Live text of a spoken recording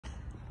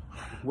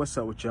What's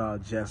up with y'all?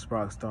 Jess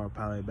Rockstar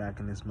Pilot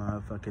back in this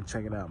motherfucker.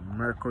 Check it out.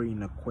 Mercury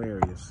and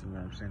Aquarius. You know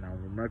what I'm saying? Now,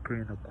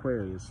 Mercury and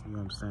Aquarius. You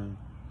know what I'm saying?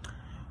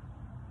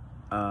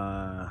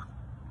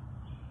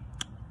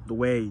 The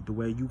way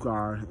you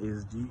are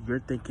is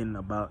you're thinking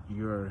about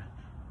your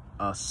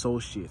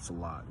associates a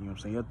lot. You know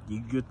what I'm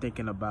saying? You're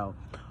thinking about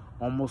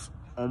almost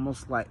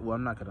like,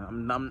 well,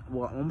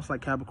 almost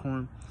like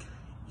Capricorn.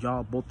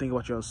 Y'all both think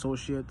about your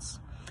associates,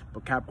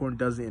 but Capricorn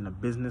does it in a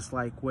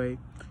business-like way.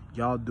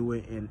 Y'all do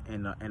it in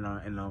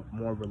a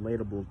more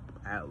relatable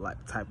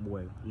type of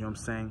way. You know what I'm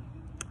saying?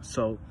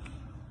 So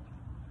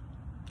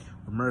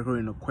with Mercury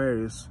and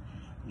Aquarius,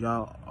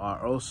 y'all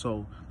are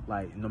also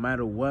like, no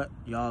matter what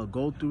y'all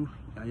go through,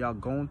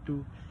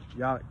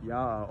 y'all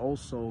are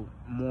also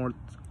more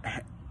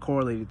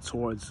correlated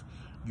towards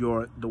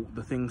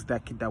the things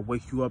that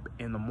wake you up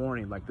in the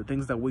morning. Like the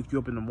things that wake you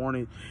up in the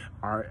morning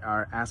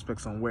are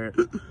aspects on where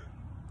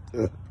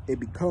it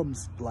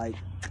becomes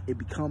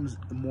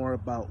more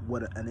about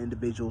what an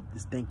individual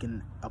is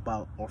thinking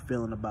about or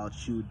feeling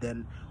about you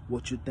than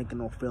what you're thinking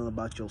or feeling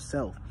about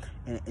yourself.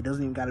 And it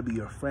doesn't even got to be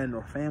your friend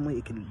or family.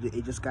 It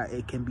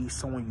can be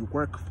someone you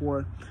work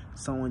for,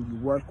 someone you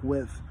work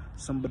with,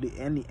 somebody,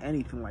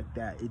 anything like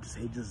that.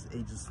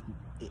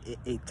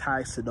 It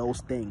ties to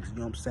those things. You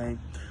know what I'm saying?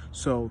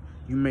 So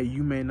you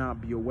may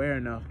not be aware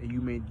enough, and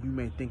you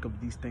may think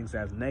of these things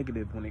as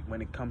negative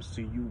when it comes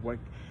to you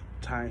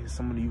tying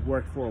somebody you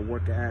work for or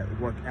work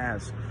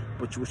as.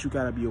 But what you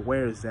gotta be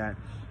aware is that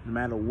no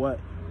matter what,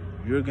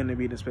 you're gonna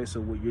be in the space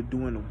of what you're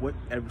doing, what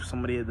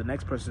the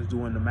next person is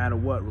doing, no matter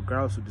what,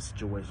 regardless of the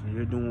situation.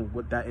 You're doing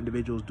what that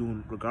individual is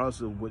doing,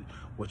 regardless of what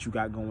you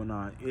got going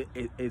on.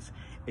 It's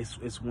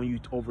when you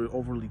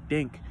overly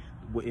think,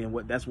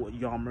 and that's what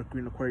y'all Mercury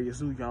and Aquarius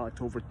do. Y'all like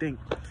to overthink.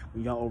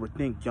 When y'all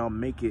overthink, y'all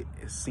make it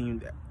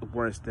seem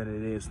worse than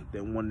it is,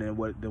 than what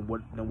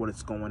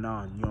it's going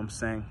on. You know what I'm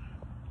saying?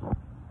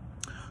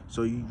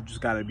 So you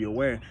just got to be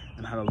aware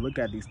and how to look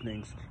at these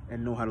things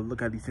and know how to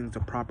look at these things the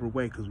proper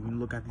way. Because when you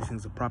look at these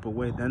things the proper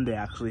way, then they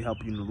actually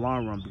help you in the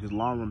long run. Because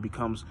long run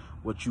becomes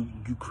what you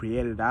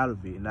created out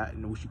of it,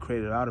 and what you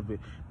created out of it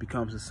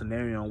becomes a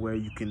scenario where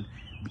you can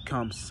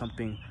become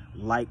something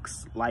like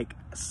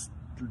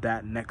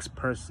that next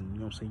person. You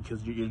know what I'm saying?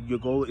 Because your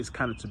goal is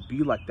kind of to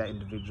be like that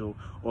individual,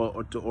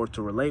 or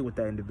to relate with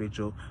that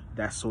individual,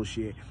 that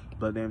associate.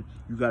 But then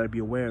you got to be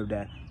aware of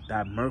that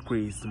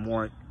Mercury is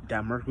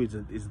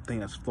is the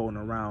thing that's floating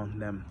around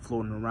them,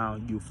 floating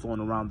around you,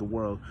 floating around the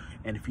world.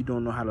 And if you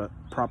don't know how to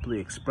properly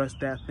express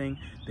that thing,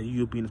 then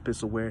you'll be in a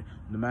space where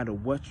no matter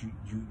what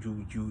no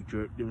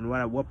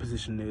matter what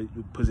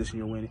position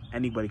you're in,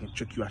 anybody can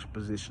trick you out your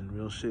position.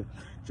 Real shit.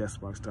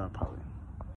 Just Rockstar Pilot.